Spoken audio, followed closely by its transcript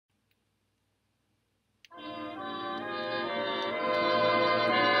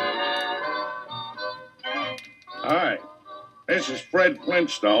This is Fred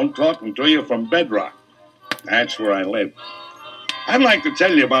Flintstone talking to you from Bedrock. That's where I live. I'd like to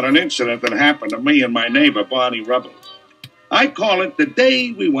tell you about an incident that happened to me and my neighbor, Barney Rubble. I call it the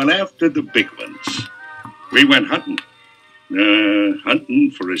day we went after the big ones. We went hunting.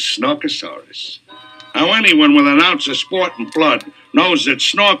 Hunting for a Snorkasaurus. Now, anyone with an ounce of sporting blood knows that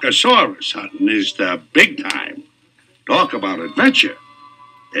Snorkasaurus hunting is the big time. Talk about adventure.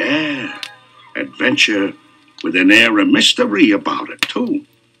 Yeah, adventure with an air of mystery about it, too.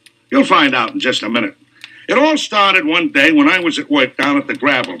 You'll find out in just a minute. It all started one day when I was at work down at the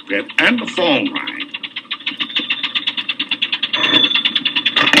gravel pit, and the phone rang.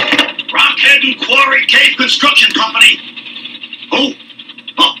 Rockhead and Quarry Cave Construction Company. Oh,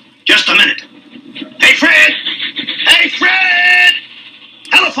 just a minute. Hey, Fred! Hey, Fred!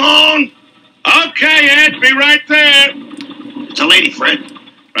 Telephone! Okay, Ed, be right there. It's a lady, Fred.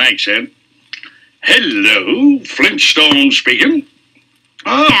 Thanks, Ed. Hello, Flintstone speaking.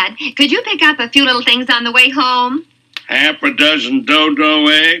 Oh, Dad, could you pick up a few little things on the way home? half a dozen dodo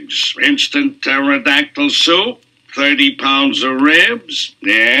eggs, instant pterodactyl soup, 30 pounds of ribs.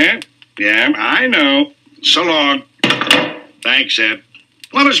 Yeah, I know. So long. Thanks, Ed.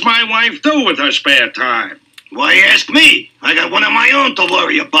 What does my wife do with her spare time? Why ask me? I got one of my own to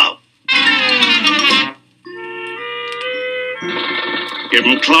worry about. Give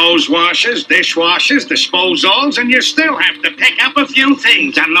them clothes washers, dishwashers, disposals, and you still have to pick up a few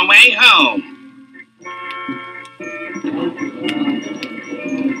things on the way home.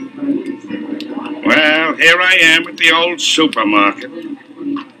 Well, here I am at the old supermarket.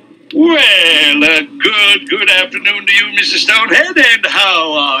 Well, good afternoon to you, Mrs. Stonehead, and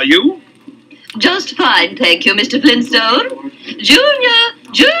how are you? Just fine, thank you, Mr. Flintstone. Junior,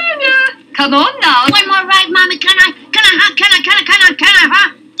 come on now. One more ride, Mommy. Can I,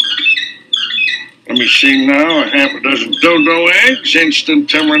 huh? Let me see now, a half a dozen dodo eggs, instant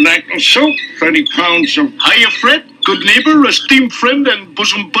pterodactyl soup, 30 pounds of... Hiya, Fred. Good neighbor, esteemed friend, and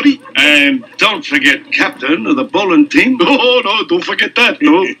bosom buddy. And don't forget captain of the bowling team. Oh, no, don't forget that,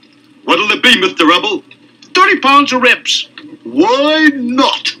 no. What'll it be, Mr. Rebel? 30 pounds of ribs. Why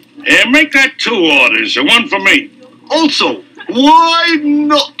not? Yeah, make that 2 orders, one for me. Also, why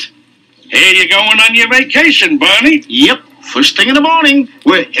not? Here you going on your vacation, Barney? Yep, first thing in the morning.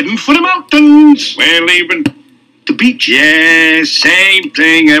 We're heading for the mountains. We're leaving The beach. Yeah, same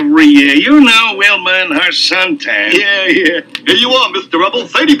thing every year. You know Wilma and her suntan. Yeah. Here you are, Mr. Rebel.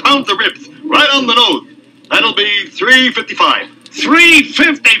 30 pounds of ribs. Right on the nose. That'll be $3.55.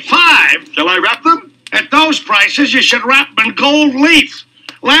 $3.55? Shall I wrap them? At those prices, you should wrap them in gold leaf.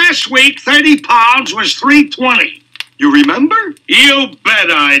 Last week, 30 pounds was $3.20. You remember? You bet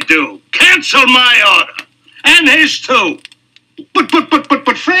I do. Cancel my order. And his too. But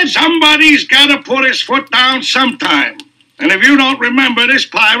Fred, somebody's got to put his foot down sometime. And if you don't remember, this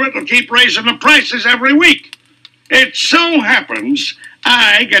pirate will keep raising the prices every week. It so happens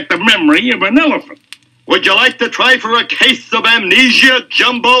I get the memory of an elephant. Would you like to try for a case of amnesia,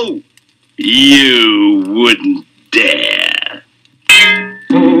 Jumbo? You wouldn't dare.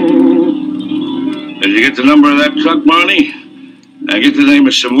 Did you get the number of that truck, Barney? I get the name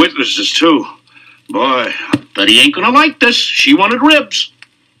of some witnesses, too. Boy, But he ain't gonna like this. She wanted ribs.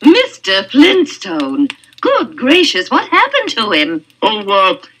 Mr. Flintstone, good gracious, what happened to him?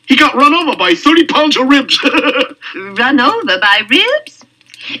 Oh, he got run over by 30 pounds of ribs. Run over by ribs?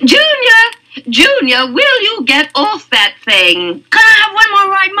 Junior, will you get off that thing? Can I have one more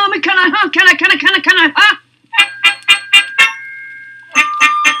ride, Mommy? Can I, huh?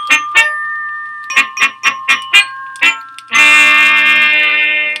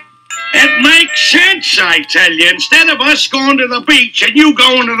 it makes sense, I tell you. Instead of us going to the beach and you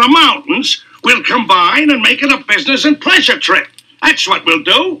going to the mountains, we'll combine and make it a business and pleasure trip. That's what we'll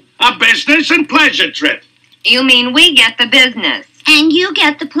do, a business and pleasure trip. You mean we get the business? And you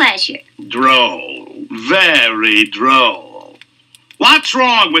get the pleasure. Droll, very droll. What's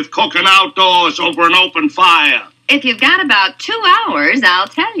wrong with cooking outdoors over an open fire? If you've got about 2 hours, I'll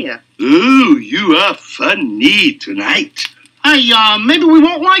tell you. Ooh, you are funny tonight. Hey, maybe we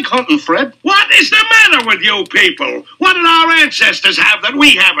won't like hunting, Fred. What is the matter with you people? What did our ancestors have that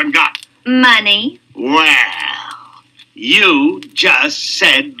we haven't got? Money. Well, you just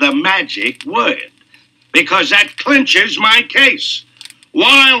said the magic word, because that clinches my case.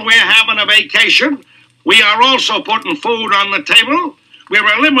 While we're having a vacation, we are also putting food on the table. We're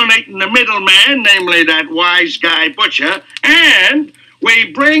eliminating the middleman, namely that wise guy butcher, and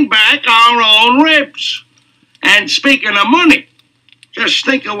we bring back our own ribs. And speaking of money, just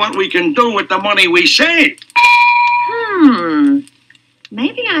think of what we can do with the money we save.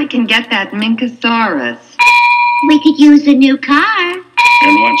 Maybe I can get that Minkosaurus. We could use the new car.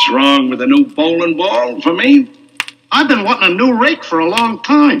 And what's wrong with a new bowling ball for me? I've been wanting a new rake for a long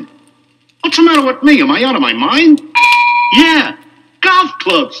time. What's the matter with me? Am I out of my mind? Yeah, golf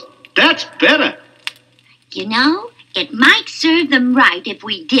clubs. That's better. You know, it might serve them right if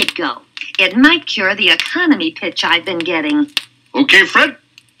we did go. It might cure the economy pitch I've been getting. Okay, Fred,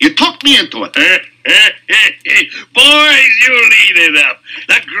 you talked me into it. Boys, you lead it up.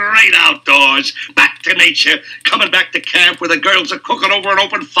 The great outdoors. Back to nature. Coming back to camp where the girls are cooking over an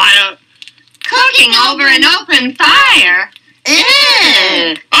open fire. Cooking over an open fire?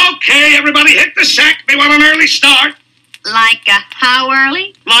 Ew. Okay, everybody hit the sack. They want an early start. Like how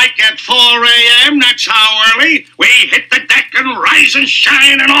early? Like at 4 a.m., that's how early. We hit the deck and rise and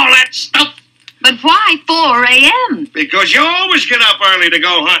shine and all that stuff. But why 4 a.m.? Because you always get up early to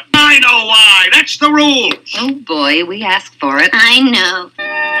go hunt. I know why. That's the rules. Oh, boy, we asked for it. I know.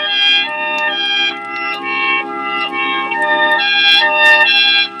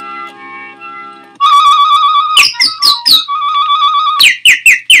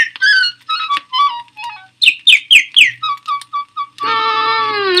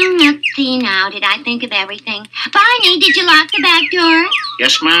 Let's see now. Did I think of everything? Barney, did you lock the back door?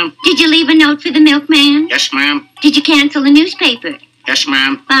 Yes, ma'am. Did you leave a note for the milkman? Yes, ma'am. Did you cancel the newspaper? Yes,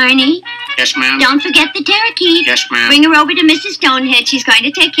 ma'am. Barney, Yes, ma'am. don't forget the parakeet. Yes, ma'am. Bring her over to Mrs. Stonehead. She's going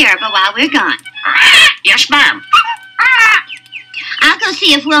to take care of her while we're gone. Yes, ma'am. I'll go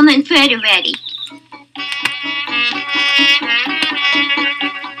see if Wilma and Fred are ready.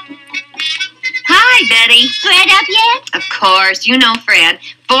 Hi, Betty. Fred up yet? Of course, you know Fred.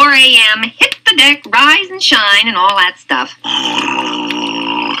 4 a.m., hit the deck, rise and shine, and all that stuff.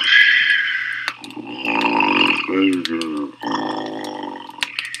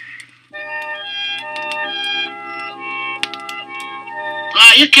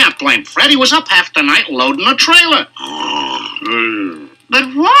 You can't blame Fred. He was up half the night loading a trailer.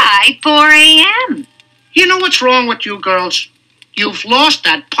 But why 4 a.m.? You know what's wrong with you girls? You've lost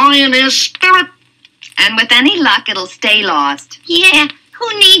that pioneer spirit. And with any luck, it'll stay lost. Yeah,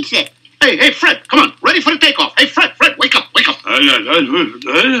 who needs it? Hey, Fred, come on. Ready for the takeoff. Hey, Fred, wake up.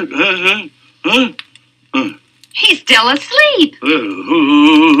 He's still asleep.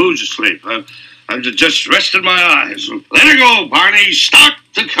 Who's asleep? I've just rested my eyes. Let her go, Barney. Start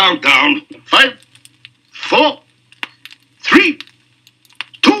the countdown. 5, 4, 3,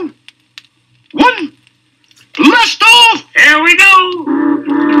 2, 1. Blast off! Here we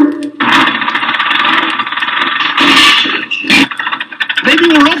go. Maybe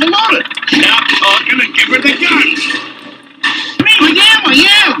we're overloaded. Stop talking and give her the gun. I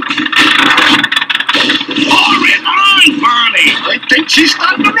am. Pour it on, Barney. I think she's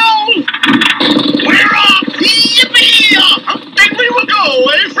starting to roll. We're off. Yippee! Then we will go,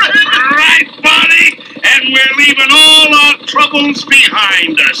 eh, Fred? Right, Barney. And we're leaving all our troubles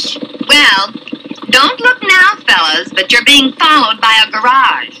behind us. Well, don't look now, fellas, but you're being followed by a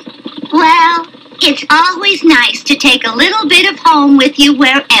garage. Well, it's always nice to take a little bit of home with you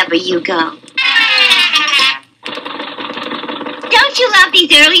wherever you go. Don't you love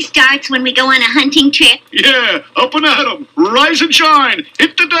these early starts when we go on a hunting trip? Yeah, up and at 'em. Rise and shine.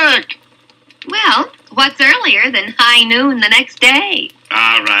 Hit the deck. Well, what's earlier than high noon the next day?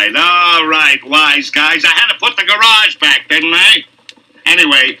 All right, wise guys. I had to put the garage back, didn't I?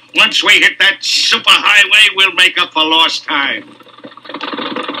 Anyway, once we hit that superhighway, we'll make up for lost time.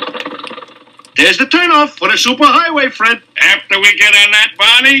 There's the turnoff for the superhighway, Fred. After we get on that,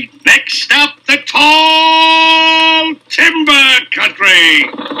 Barney, next up, the tall timber country.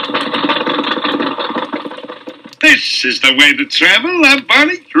 This is the way to travel,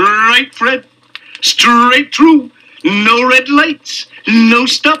 Barney? Right, Fred. Straight through. No red lights. No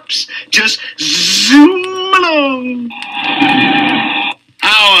stops. Just zoom along.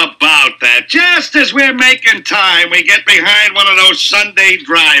 How about that? Just as we're making time, we get behind one of those Sunday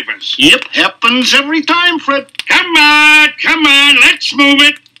drivers. Yep, happens every time, Fred. Come on, let's move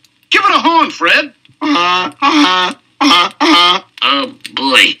it. Give it a horn, Fred. Oh,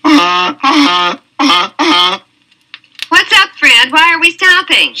 boy. What's up, Fred? Why are we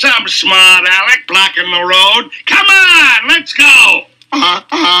stopping? Some smart Alec blocking the road. Come on, let's go.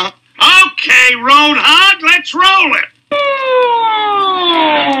 Okay, road hog, let's roll it.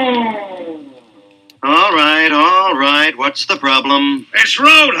 All right. What's the problem? This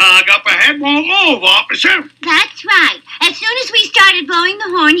road hog up ahead won't move, officer. That's right. As soon as we started blowing the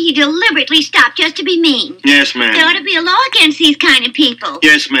horn, he deliberately stopped just to be mean. Yes, There ought ma'am. to be a law against these kind of people.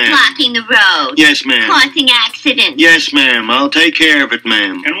 Yes, ma'am. Blocking the road. Yes, ma'am. Causing accidents. Yes, ma'am. I'll take care of it,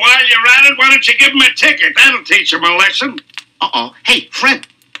 ma'am. And while you're at it, why don't you give him a ticket? That'll teach him a lesson. Uh-oh. Hey, Fred.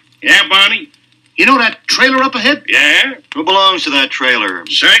 Yeah, Barney? You know that trailer up ahead? Yeah? Who belongs to that trailer?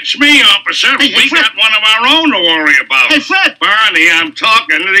 Search me, officer. Hey, We Fred. got one of our own to worry about. Hey, Fred! Barney, I'm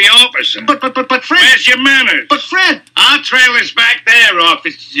talking to the officer. But Fred! Where's your manners? But Fred! Our trailer's back there,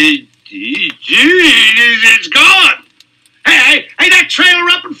 officer. It's gone. Hey, that trailer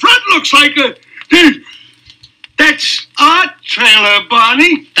up in front looks like a... That's our trailer,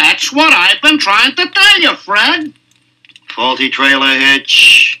 Barney. That's what I've been trying to tell you, Fred. Faulty trailer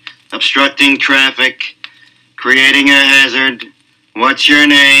hitch, obstructing traffic, creating a hazard. What's your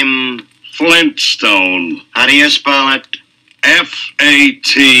name? Flintstone. How do you spell it?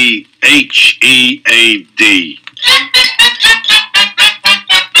 Fathead.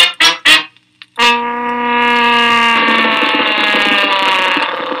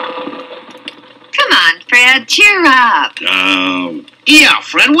 Come on, Fred, cheer up. Yeah,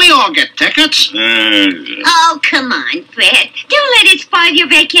 Fred, we all get tickets. Oh, come on, Fred. Don't let it spoil your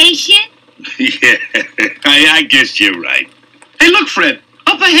vacation. Yeah, I guess you're right. Hey, look, Fred,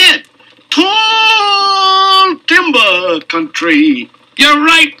 up ahead. Tall timber country. You're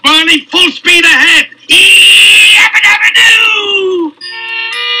right, Barney. Full speed ahead. Yabba-dabba-doo!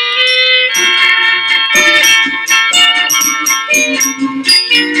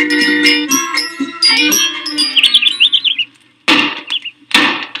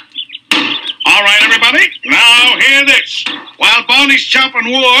 All right, everybody. Now hear this. While Barney's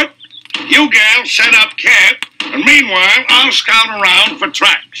chopping wood, you gals set up camp, and meanwhile, I'll scout around for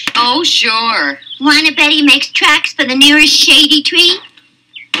tracks. Oh, sure. Wanna bet he makes tracks for the nearest shady tree?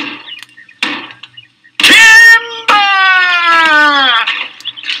 Timber!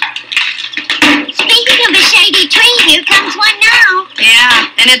 Speaking of a shady tree, here comes one now. Yeah,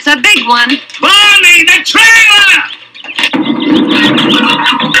 and it's a big one. Barney, the trailer!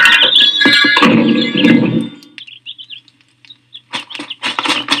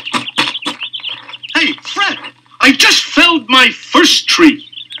 Hey, Fred, I just felled my first tree.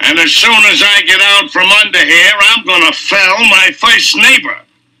 And as soon as I get out from under here, I'm gonna fell my first neighbor.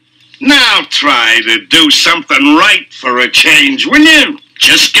 Now try to do something right for a change, will you?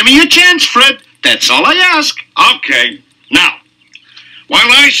 Just give me a chance, Fred. That's all I ask. Okay. Now, while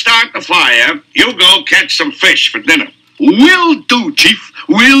I start the fire, you go catch some fish for dinner. Will do, Chief.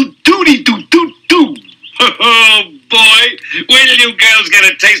 Will do-de-do-do-do. Oh, boy. Wait till you girls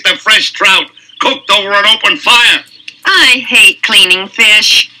get a taste of fresh trout cooked over an open fire. I hate cleaning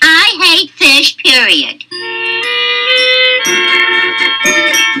fish. I hate fish, period.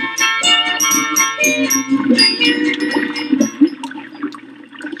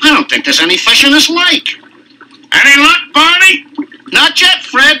 I don't think there's any fish in this lake. Any luck, Barney? Not yet,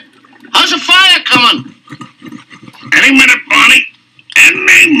 Fred. How's the fire coming? Any minute, Barney.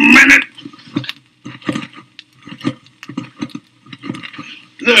 Any minute.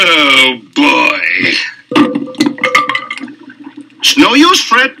 Oh, boy. It's no use,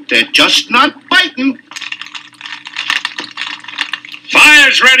 Fred. They're just not biting.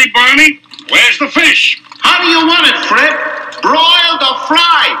 Fire's ready, Barney. Where's the fish? How do you want it, Fred? Broiled or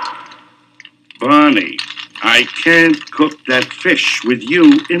fried? Barney, I can't cook that fish with you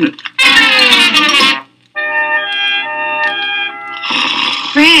in it.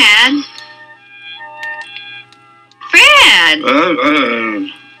 Fred? Fred!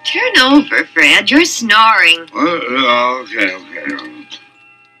 Turn over, Fred. You're snoring. Okay.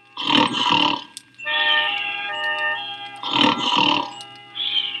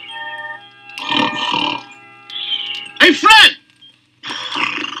 Hey, Fred!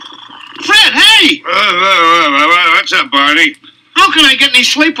 Fred, hey! What's up, Barney? How can I get any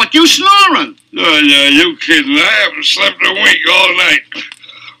sleep with you snoring? No, you kidding. I haven't slept a wink all night.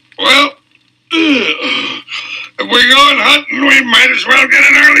 Well, if we're going hunting, we might as well get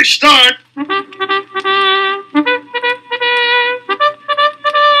an early start.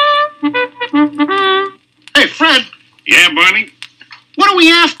 Hey, Fred, Yeah, Barney? what are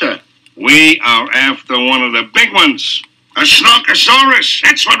we after? We are after one of the big ones. A Snorkasaurus.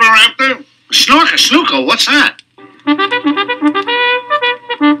 That's what we're after. Snorkasaurus, what's that?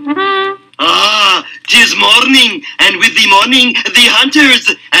 Ah, 'tis morning, and with the morning, the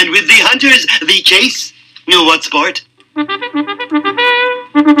hunters, and with the hunters, the chase. What sport?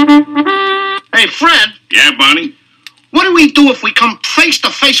 Hey, Fred, Yeah, Barney? what do we do if we come face to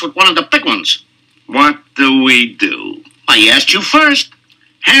face with one of the big ones? What do we do? I asked you first.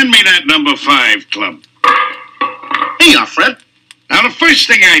 Hand me that number 5 club. Here you are, Fred. Now, the first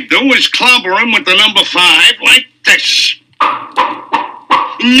thing I do is clobber him with the number 5 like this.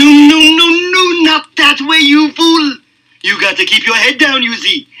 No, not that way, you fool. You got to keep your head down, you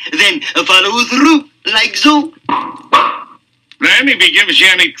see. Then follow through, like so. Then, if he gives you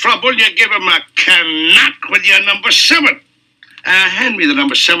any trouble, you give him a knock with your number 7. Hand me the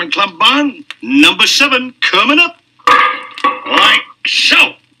number 7 club, Bon. Number 7 coming up. Like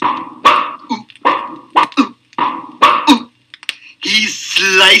so. He's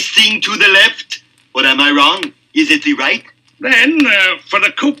slicing to the left. Or am I wrong? Is it the right? Then, for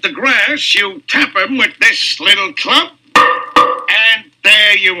the coup de grace, you tap him with this little club. And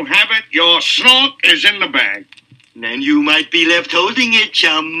there you have it. Your snork is in the bag. And you might be left holding it,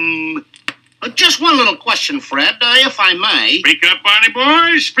 chum. Just one little question, Fred, if I may. Speak up, Bonnie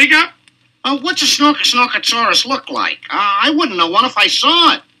boy. Speak up. What's a Snorkasaurus look like? I wouldn't know one if I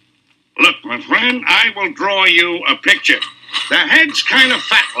saw it. Look, my friend, I will draw you a picture. The head's kind of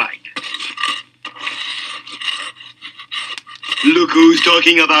fat-like. Look who's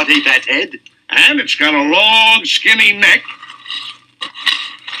talking about a fat head. And it's got a long, skinny neck.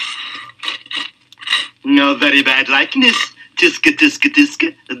 No, very bad likeness. Tiska, tiska,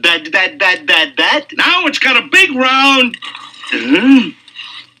 tiska. Bad, bad, bad, bad, bad. Now it's got a big round...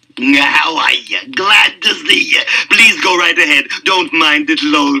 How are you? Glad to see you. Please go right ahead. Don't mind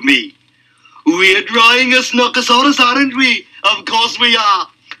little old me. We're drawing a Snorkasaurus, aren't we? Of course we are.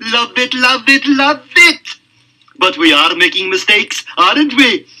 Love it, love it, love it. But we are making mistakes, aren't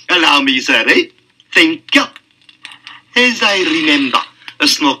we? Allow me, sir, eh? Think up. As I remember, a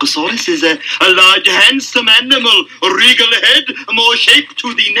Snorkasaurus is a large, handsome animal, regal head, more shape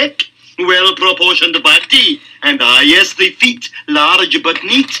to the neck, well-proportioned body, and yes, the feet, large but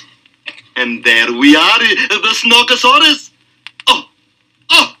neat. And there we are, the Snorkasaurus. Oh,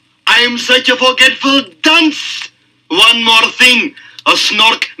 I am such a forgetful dunce. One more thing, a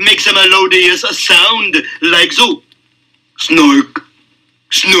snork makes a melodious sound like so. Snork,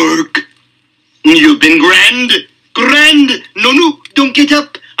 snork. You've been grand. No, don't get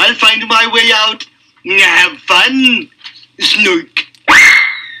up. I'll find my way out. Have fun. Snork.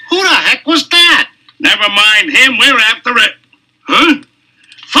 Who the heck was that? Never mind him. We're after it. Huh?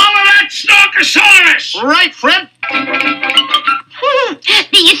 Follow that Snorkasaurus! Right, Fred?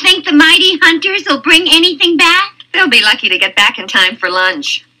 Do you think the mighty hunters will bring anything back? They'll be lucky to get back in time for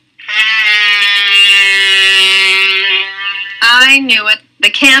lunch. I knew it. The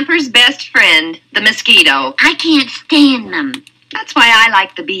camper's best friend, the mosquito. I can't stand them. That's why I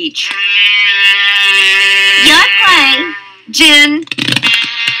like the beach. Your play. Gin.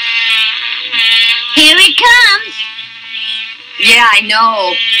 Here it comes. Yeah, I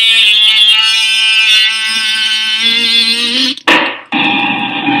know.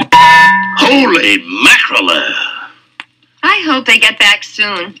 Holy mackerel! I hope they get back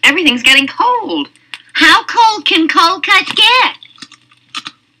soon. Everything's getting cold. How cold can cold cuts get?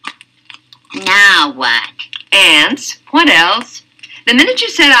 Now what? Ants. What else? The minute you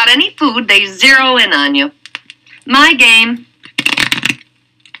set out any food, they zero in on you. My game.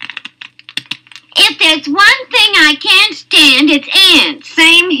 If there's one thing I can't stand, it's ants.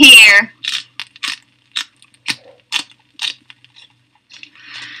 Same here.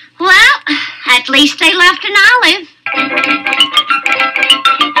 Well, at least they left an olive.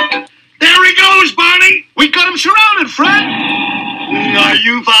 There he goes, Barney! We got him surrounded, Fred. Are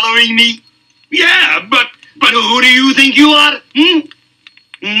you following me? Yeah, but Who do you think you are?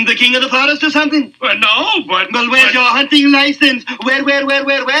 The king of the forest or something? no, but... Well, where's your hunting license? Where? Well,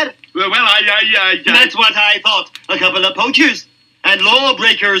 I... That's what I thought. A couple of poachers. And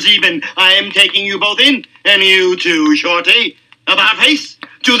lawbreakers, even. I am taking you both in. And you too, Shorty. About face.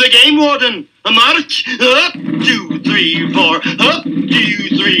 To the game warden. A march. Up, 2, 3, 4. Up, 2,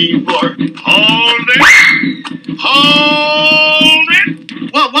 3, 4. Hold it! Hold it!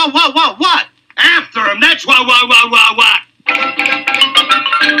 What? After him, that's what?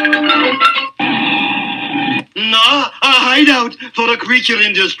 No, a hideout for a creature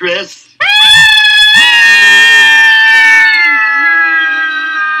in distress.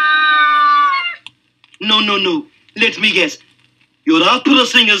 No. Let me guess. Your opera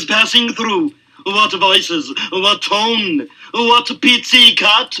singers passing through. What voices, what tone, what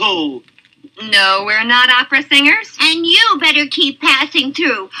pizzicato. No, we're not opera singers. And you better keep passing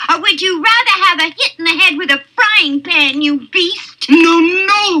through. Or would you rather have a hit in the head with a frying pan, you beast?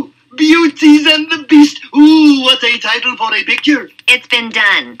 No. Beauties and the Beast. Ooh, what a title for a picture. It's been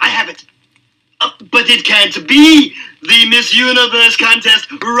done. I have it. But it can't be. The Miss Universe contest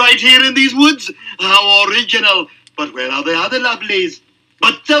right here in these woods. How original. But where are the other lovelies?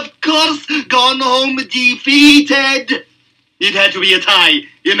 But of course, gone home defeated. It had to be a tie.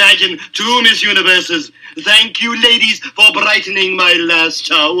 Imagine 2 Miss Universes. Thank you, ladies, for brightening my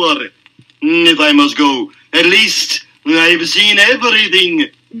last hour. If I must go, at least I've seen everything.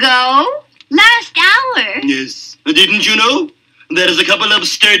 Go? Last hour? Yes. Didn't you know? There's a couple of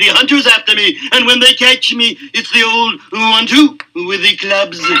sturdy hunters after me, and when they catch me, it's the old 1-2 with the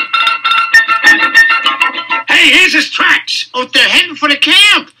clubs. Hey, here's his tracks. Oh, they're heading for the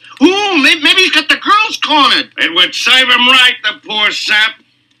camp. Ooh, maybe he's got the girls cornered. It would serve him right, the poor sap.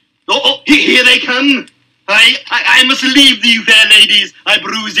 Oh, here they come. I must leave you fair ladies. I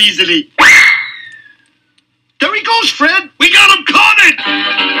bruise easily. There he goes, Fred. We got him cornered.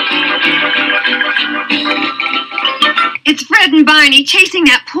 It's Fred and Barney chasing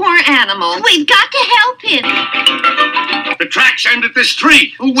that poor animal. We've got to help him. The tracks end at this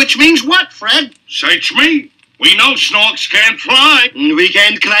tree. Which means what, Fred? Search me. We know snorks can't fly. We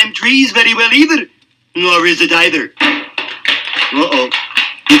can't climb trees very well either. Nor is it either. Uh-oh.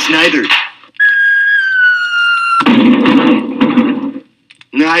 It's neither.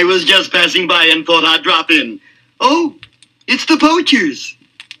 I was just passing by and thought I'd drop in. Oh, it's the poachers.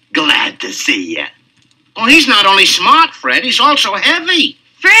 Glad to see ya. Oh, he's not only smart, Fred, he's also heavy.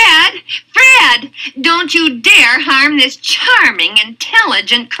 Fred! Fred! Don't you dare harm this charming,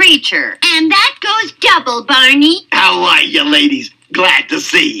 intelligent creature. And that goes double, Barney. How are you, ladies? Glad to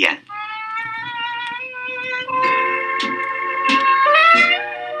see ya.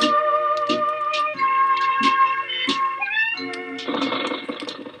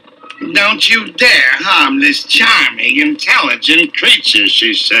 Don't you dare harm this charming, intelligent creature,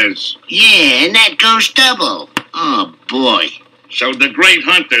 she says. Yeah, and that goes double. Oh, boy. So the great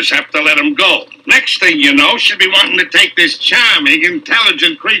hunters have to let him go. Next thing you know, she'll be wanting to take this charming,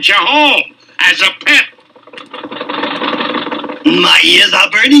 intelligent creature home as a pet. My ears are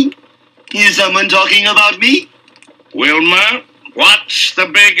burning. Is someone talking about me? Wilma, what's the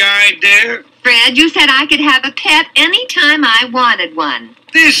big idea? Fred, you said I could have a pet anytime I wanted one.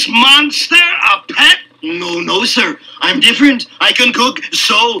 This monster a pet? No, sir. I'm different. I can cook,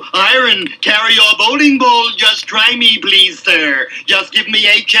 sew, iron, carry your bowling ball. Just try me, please, sir. Just give me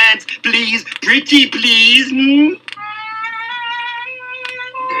a chance, please. Pretty, please.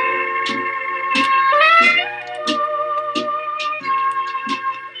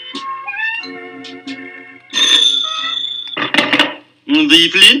 The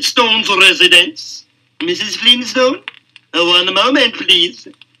Flintstones residence. Mrs. Flintstone? One moment, please.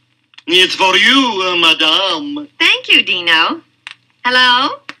 It's for you, madame. Thank you, Dino.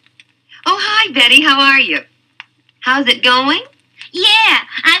 Hello? Oh, hi, Betty. How are you? How's it going? Yeah,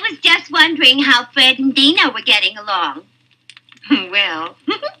 I was just wondering how Fred and Dina were getting along. Well,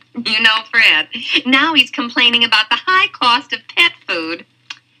 you know Fred. Now he's complaining about the high cost of pet food.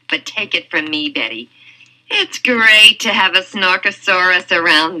 But take it from me, Betty. It's great to have a Snorkasaurus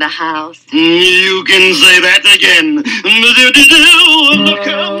around the house. You can say that again.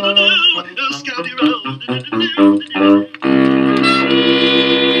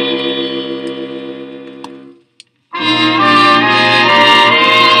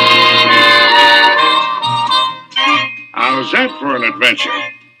 How's that for an adventure?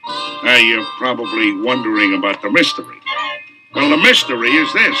 You're probably wondering about the mystery. Well, the mystery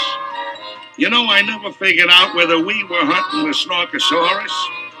is this. You know, I never figured out whether we were hunting the Snorkasaurus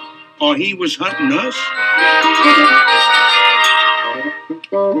or he was hunting us.